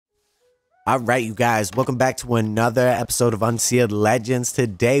All right, you guys, welcome back to another episode of Unsealed Legends.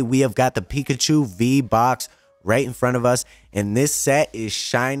 Today we have got the Pikachu V box right in front of us, and this set is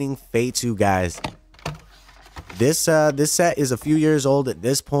Shining Fates, you guys. This set is a few years old at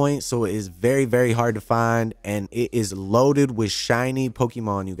this point, so it is very hard to find, and it is loaded with shiny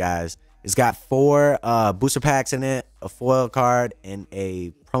Pokemon, you guys. It's got 4 booster packs in it, a foil card, and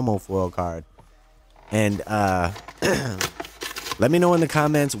a promo foil card. And let me know in the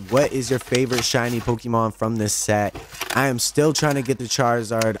comments, what is your favorite shiny Pokemon from this set? I am still trying to get the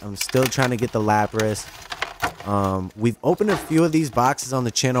Charizard. I'm still trying to get the Lapras. We've opened a few of these boxes on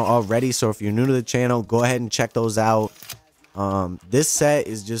the channel already, so if you're new to the channel, go ahead and check those out. This set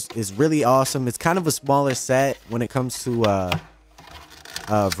is really awesome. It's kind of a smaller set when it comes to a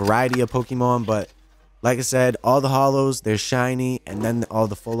variety of Pokemon, but like I said, all the holos, they're shiny, and then all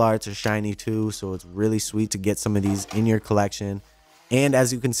the full arts are shiny too, so it's really sweet to get some of these in your collection. And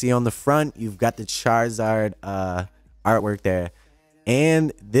as you can see on the front, you've got the Charizard artwork there.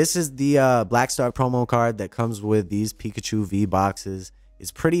 And this is the Black Star promo card that comes with these Pikachu V boxes.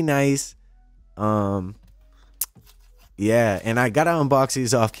 It's pretty nice. Yeah, and I gotta unbox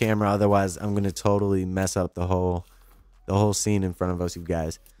these off camera, otherwise I'm gonna totally mess up the whole scene in front of us, you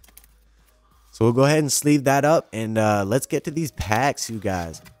guys. So we'll go ahead and sleeve that up, and let's get to these packs, you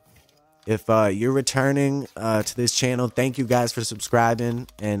guys. If you're returning to this channel, thank you guys for subscribing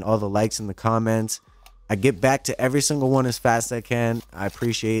and all the likes in the comments. I get back to every single one as fast as I can. I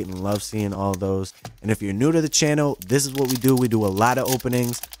appreciate and love seeing all those. And if you're new to the channel, this is what we do. We do a lot of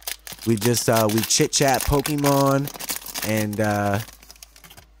openings. We just we chit chat Pokemon,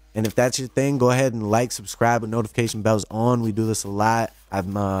 and if that's your thing, go ahead and like, subscribe with notification bells on. We do this a lot.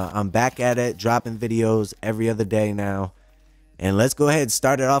 I'm back at it, dropping videos every other day now. And let's go ahead and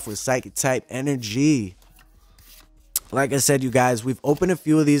start it off with Psychic type energy. Like I said, you guys, we've opened a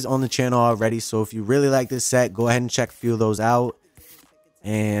few of these on the channel already, so if you really like this set, go ahead and check a few of those out.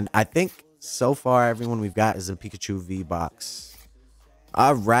 And I think so far everyone we've got is a Pikachu V box.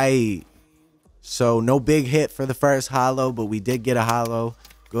 All right, so no big hit for the first holo, but we did get a holo.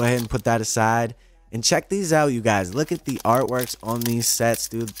 Go ahead and put that aside and check these out, you guys. Look at the artworks on these sets,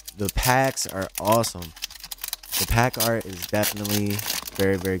 dude. The packs are awesome. The pack art is definitely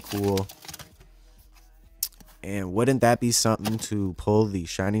very cool. And wouldn't that be something to pull the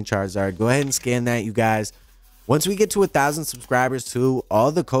Shining Charizard? Go ahead and scan that, you guys. Once we get to 1,000 subscribers too,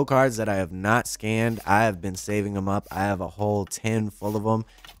 all the code cards that I have not scanned, I have been saving them up. I have a whole tin full of them,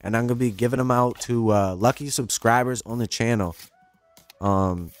 and I'm gonna be giving them out to lucky subscribers on the channel.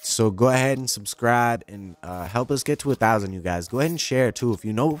 So go ahead and subscribe and help us get to 1,000, you guys. Go ahead and share too. If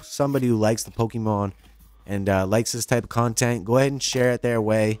you know somebody who likes the Pokemon and likes this type of content, go ahead and share it their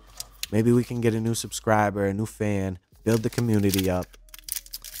way. Maybe we can get a new subscriber, a new fan, build the community up.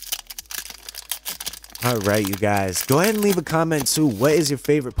 All right, you guys, go ahead and leave a comment too. What is your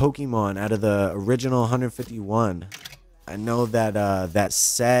favorite Pokemon out of the original 151? I know that that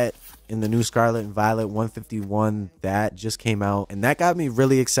set in the new Scarlet and Violet 151 that just came out, and that got me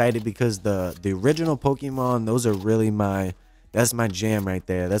really excited because the original Pokemon, those are really that's my jam right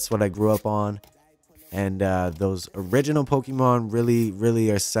there. That's what I grew up on. And those original Pokemon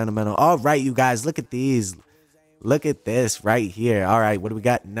really are sentimental. All right, you guys, look at these. Look at this right here. All right, what do we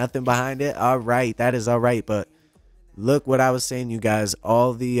got? Nothing behind it. All right, that is all right. But look what I was saying, you guys.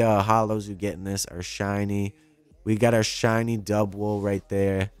 All the holos you get in this are shiny. We got our shiny Dubwool right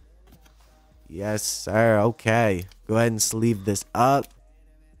there. Yes, sir. Okay, go ahead and sleeve this up.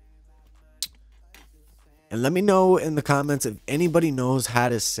 And let me know in the comments if anybody knows how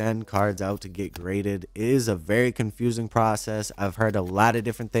to send cards out to get graded. It is a very confusing process. I've heard a lot of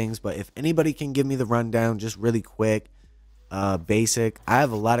different things, but if anybody can give me the rundown just really quick, basic. I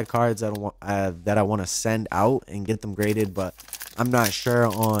have a lot of cards that I want to send out and get them graded, but I'm not sure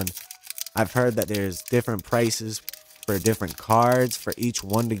on. I've heard that there's different prices for different cards for each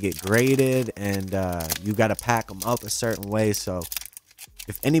one to get graded, and you got to pack them up a certain way. So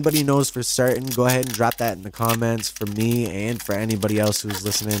if anybody knows for certain, go ahead and drop that in the comments for me and for anybody else who's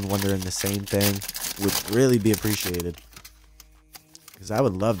listening, wondering the same thing. Would really be appreciated, because I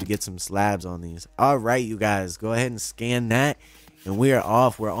would love to get some slabs on these. All right, you guys, go ahead and scan that, and we are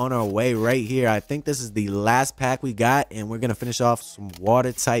off. We're on our way right here. I think this is the last pack we got, and we're going to finish off some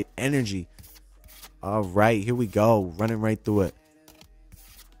water type energy. All right, here we go, running right through it.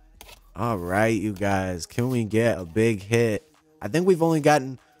 All right, you guys, can we get a big hit? I think we've only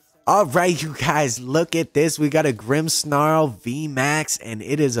gotten... All right, you guys, look at this. We got a Grimmsnarl VMAX, and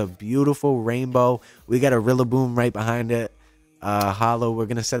it is a beautiful rainbow. We got a Rillaboom right behind it. Holo, we're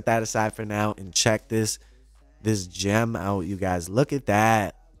going to set that aside for now and check this gem out, you guys. Look at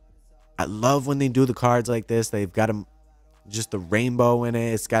that. I love when they do the cards like this. They've got them just the rainbow in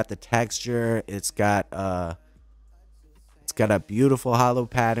it. It's got the texture. It's got a beautiful hollow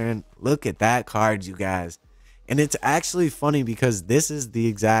pattern. Look at that card, you guys. And it's actually funny because this is the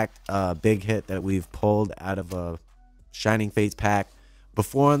exact big hit that we've pulled out of a Shining Fates pack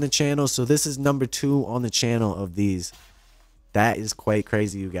before on the channel. So this is number 2 on the channel of these. That is quite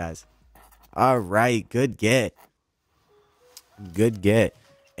crazy, you guys. All right, good get. Good get.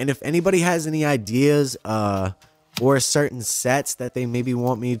 And if anybody has any ideas or certain sets that they maybe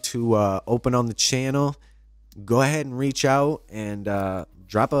want me to open on the channel, go ahead and reach out and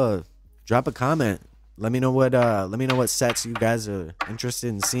drop a comment. Let me know what sets you guys are interested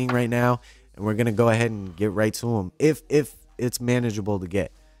in seeing right now, and we're gonna go ahead and get right to them if it's manageable to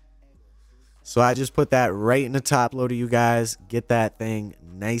get. So I just put that right in the top loader, you guys. Get that thing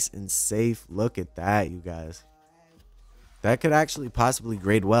nice and safe. Look at that, you guys. That could actually possibly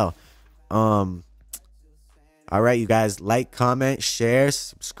grade well. All right, you guys, like, comment, share,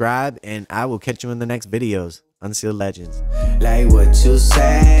 subscribe, and I will catch you in the next videos. Unsealed Legends. Like what you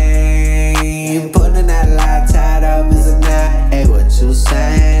say, putting that lie tied up is a knot. Hey, what you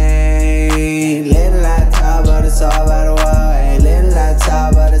say, little I talk, but it's all right.